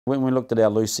When we looked at our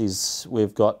Lucy's,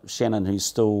 we've got Shannon, who's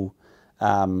still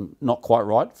not quite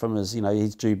right from his,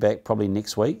 he's due back probably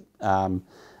next week.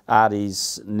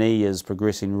 Artie's knee is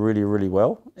progressing really, really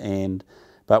well,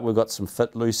 but we've got some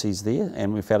fit Lucy's there,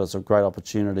 and we felt it's a great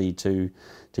opportunity to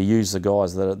use the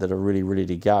guys that are really ready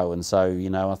to go. And so,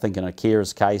 I think in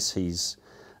Akira's case, he's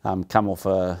come off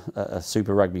a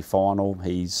Super Rugby final.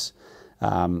 He's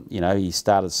he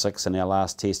started 6 in our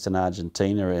last test in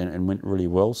Argentina and went really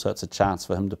well, so it's a chance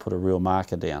for him to put a real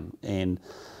marker down. And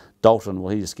Dalton,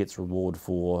 well, he just gets reward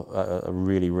for a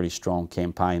really, really strong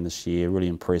campaign this year, really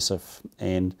impressive.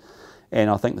 And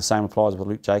I think the same applies with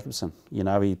Luke Jacobson.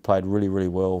 He played really, really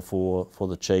well for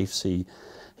the Chiefs. He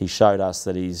showed us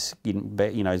that he's getting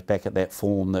back, he's back at that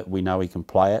form that we know he can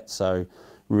play at. So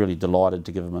really delighted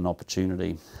to give him an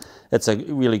opportunity. It's a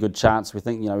really good chance. We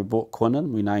think, we brought Quinn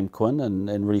in, we named Quinn,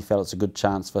 and really felt it's a good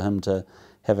chance for him to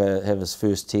have his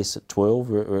first test at 12.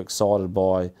 We're excited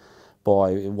by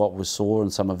what we saw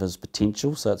and some of his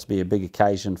potential, so it's be a big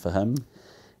occasion for him.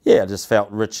 Yeah, I just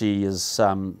felt Richie is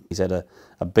he's had a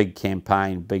big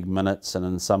campaign, big minutes, and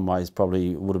in some ways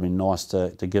probably would have been nice to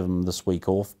give him this week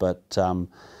off, but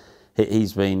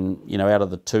he's been, out of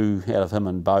the two, out of him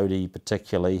and Bodie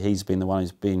particularly, he's been the one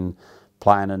who's been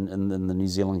playing in the New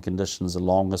Zealand conditions the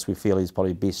longest. We feel he's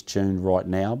probably best tuned right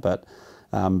now, but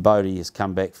Bodie has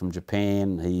come back from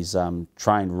Japan. He's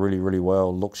trained really, really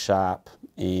well, looks sharp,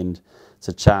 and it's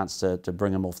a chance to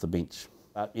bring him off the bench.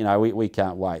 But, we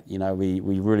can't wait.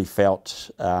 We really felt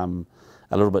a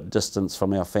little bit distance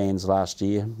from our fans last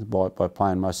year by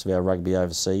playing most of our rugby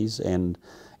overseas, and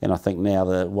I think now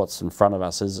that what's in front of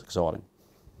us is exciting.